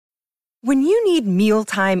When you need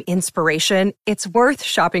mealtime inspiration, it's worth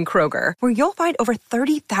shopping Kroger, where you'll find over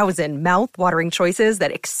 30,000 mouth-watering choices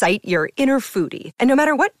that excite your inner foodie. And no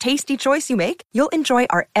matter what tasty choice you make, you'll enjoy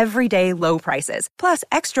our everyday low prices, plus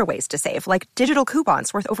extra ways to save, like digital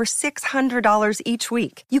coupons worth over $600 each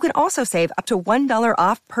week. You can also save up to $1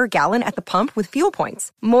 off per gallon at the pump with fuel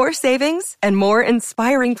points. More savings and more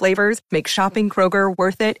inspiring flavors make shopping Kroger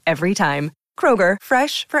worth it every time. Kroger,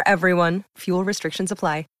 fresh for everyone. Fuel restrictions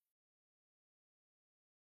apply.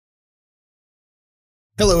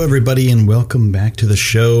 Hello, everybody, and welcome back to the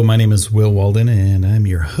show. My name is Will Walden, and I'm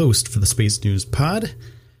your host for the Space News Pod.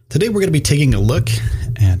 Today, we're going to be taking a look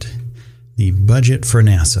at the budget for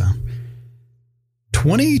NASA.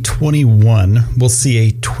 2021 will see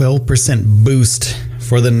a 12% boost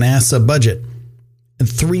for the NASA budget, and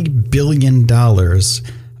 $3 billion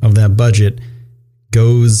of that budget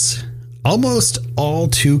goes almost all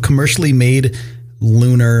to commercially made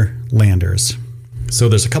lunar landers. So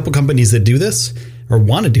there's a couple companies that do this, or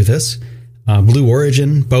want to do this. Blue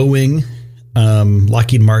Origin, Boeing,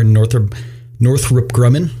 Lockheed Martin, Northrop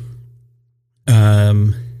Grumman,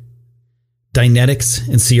 Dynetics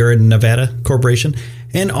and Sierra Nevada Corporation,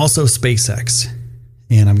 and also SpaceX.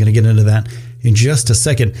 And I'm going to get into that in just a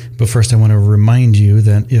second. But first, I want to remind you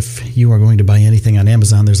that if you are going to buy anything on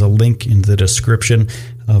Amazon, there's a link in the description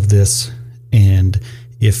of this. And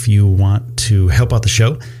if you want to help out the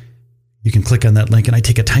show, you can click on that link, and I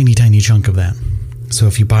take a tiny, tiny chunk of that. So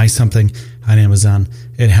if you buy something on Amazon,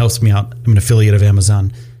 it helps me out. I'm an affiliate of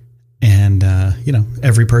Amazon, and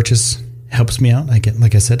every purchase helps me out. I get,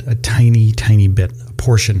 like I said, a tiny, tiny bit, a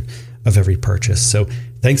portion of every purchase. So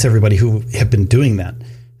thanks everybody who have been doing that.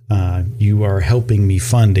 You are helping me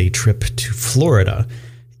fund a trip to Florida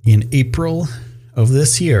in April of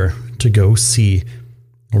this year to go see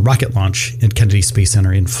a rocket launch at Kennedy Space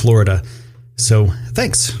Center in Florida. So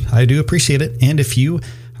thanks. I do appreciate it. And if you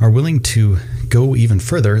are willing to go even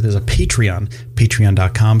further, there's a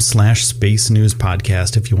patreon.com/Space News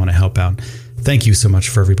Podcast if you want to help out. Thank you so much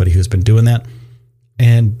for everybody who's been doing that.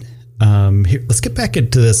 And here, let's get back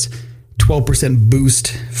into this 12%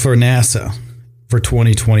 boost for NASA for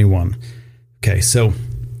 2021. Okay, so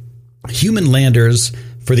human landers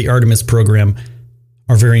for the Artemis program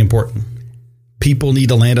are very important. People need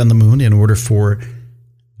to land on the moon in order for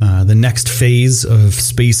the next phase of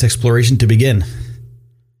space exploration to begin.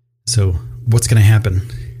 So what's going to happen?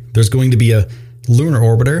 There's going to be a lunar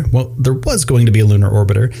orbiter. Well, there was going to be a lunar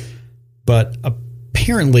orbiter, but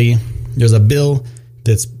apparently there's a bill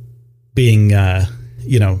that's being,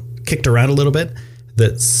 kicked around a little bit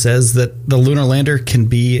that says that the lunar lander can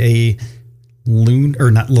be a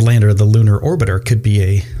the lunar orbiter could be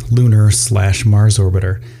a lunar/Mars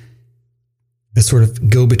orbiter. A sort of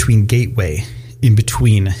go-between gateway in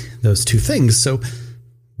between those two things. So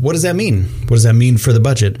what does that mean? What does that mean for the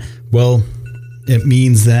budget? Well, it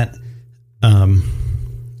means that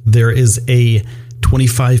there is a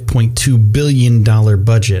 $25.2 billion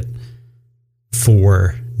budget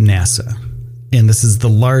for NASA. And this is the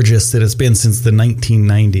largest that it's been since the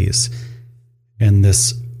 1990s. And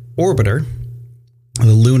this orbiter,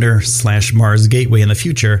 the lunar/Mars gateway in the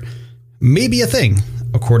future, may be a thing,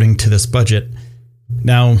 according to this budget.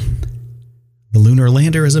 Now, the lunar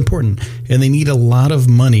lander is important, and they need a lot of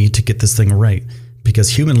money to get this thing right,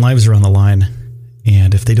 because human lives are on the line,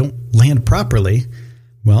 and if they don't land properly,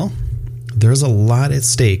 well, there's a lot at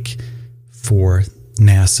stake for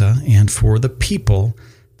NASA and for the people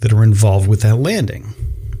that are involved with that landing.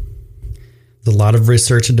 There's a lot of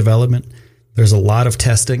research and development. There's a lot of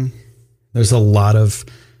testing. There's a lot of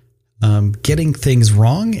getting things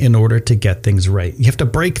wrong in order to get things right. You have to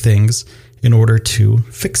break things in order to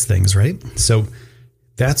fix things, right? So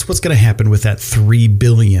that's what's going to happen with that $3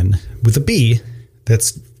 billion with a B.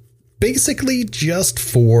 That's basically just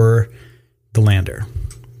for the lander.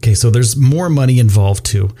 Okay, so there's more money involved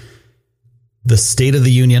too. The State of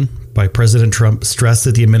the Union by President Trump stressed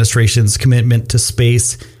that the administration's commitment to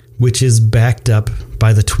space, which is backed up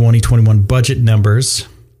by the 2021 budget numbers,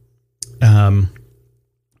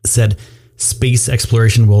 said space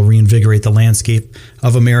exploration will reinvigorate the landscape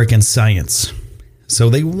of American science. So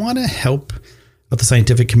they want to help the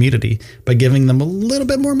scientific community by giving them a little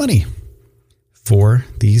bit more money for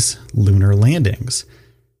these lunar landings,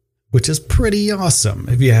 which is pretty awesome,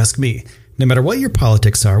 if you ask me. No matter what your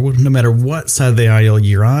politics are, no matter what side of the aisle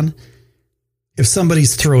you're on, if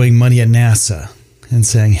somebody's throwing money at NASA and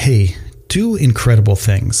saying, hey, do incredible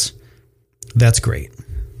things, that's great.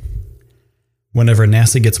 Whenever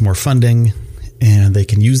NASA gets more funding and they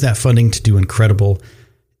can use that funding to do incredible,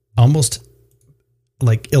 almost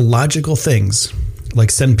like illogical things,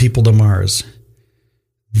 like send people to Mars,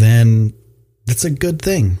 then it's a good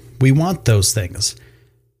thing. We want those things.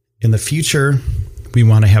 In the future, we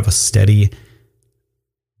want to have a steady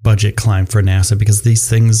budget climb for NASA because these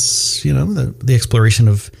things, the exploration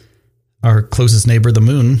of our closest neighbor, the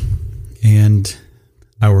moon, and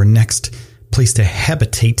our next place to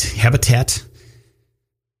habitat.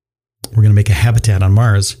 We're going to make a habitat on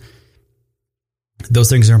Mars. Those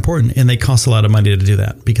things are important, and they cost a lot of money to do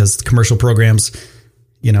that because commercial programs,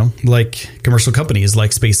 like commercial companies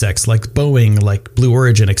like SpaceX, like Boeing, like Blue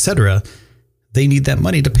Origin, etc., they need that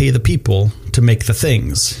money to pay the people to make the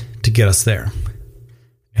things to get us there.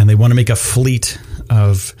 And they want to make a fleet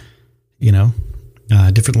of,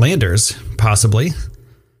 different landers, possibly,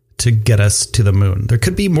 to get us to the moon. There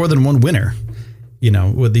could be more than one winner,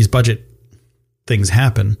 with these budget things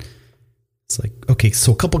happen. It's like, okay,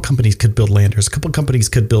 so a couple companies could build landers. A couple companies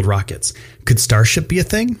could build rockets. Could Starship be a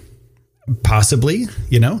thing? Possibly,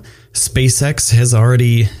 SpaceX has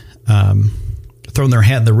already thrown their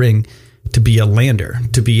hat in the ring to be a lander,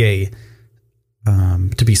 to be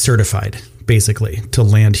certified, basically, to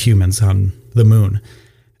land humans on the moon.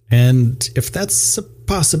 And if that's a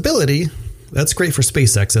possibility, that's great for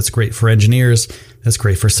SpaceX. That's great for engineers. That's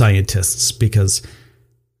great for scientists, because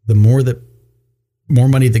the more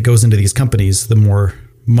money that goes into these companies, the more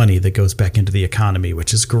money that goes back into the economy,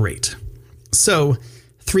 which is great. So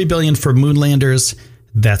 $3 billion for moon landers.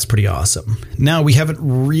 That's pretty awesome. Now, we haven't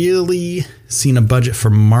really seen a budget for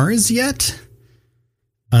Mars yet.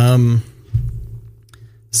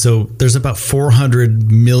 So there's about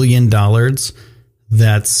 $400 million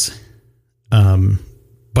that's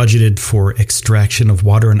budgeted for extraction of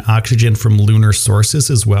water and oxygen from lunar sources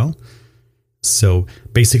as well. So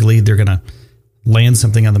basically, they're going to land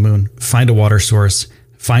something on the moon, find a water source,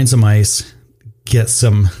 find some ice, get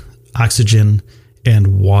some oxygen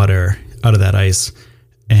and water out of that ice,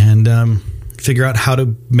 and figure out how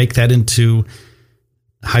to make that into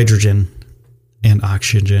hydrogen and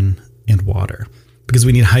oxygen and water. Because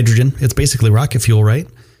we need hydrogen. It's basically rocket fuel, right?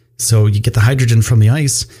 So you get the hydrogen from the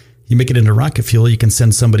ice, you make it into rocket fuel, you can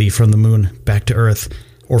send somebody from the moon back to Earth,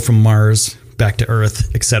 or from Mars back to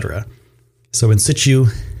Earth, etc. So in situ,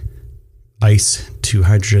 ice to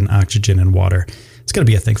hydrogen, oxygen, and water. It's going to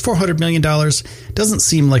be a thing. $400 million doesn't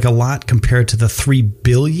seem like a lot compared to the $3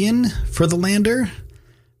 billion for the lander,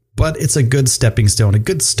 but it's a good stepping stone, a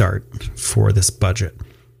good start for this budget.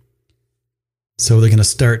 So they're going to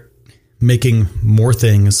start making more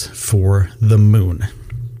things for the moon.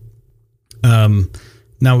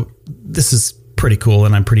 Now, this is pretty cool,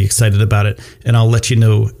 and I'm pretty excited about it, and I'll let you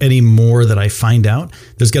know any more that I find out.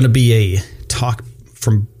 There's going to be a talk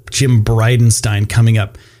from Jim Bridenstine coming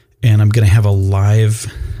up, and I'm going to have a live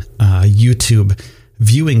YouTube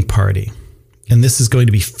viewing party, and this is going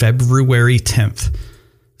to be February 10th.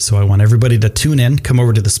 So I want everybody to tune in, come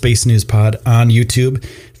over to the Space News Pod on YouTube,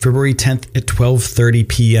 February 10th at 12:30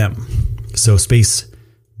 p.m. So Space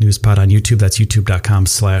News Pod on YouTube, that's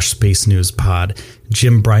youtube.com/Space News Pod.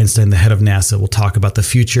 Jim Bridenstine, the head of NASA, will talk about the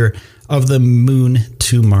future of the Moon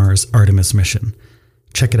to Mars Artemis mission.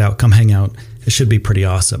 Check it out. Come hang out. It should be pretty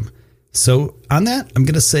awesome. So on that, I'm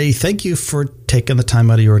going to say thank you for taking the time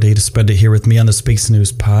out of your day to spend it here with me on the Space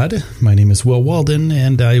News Pod. My name is Will Walden,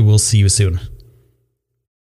 and I will see you soon.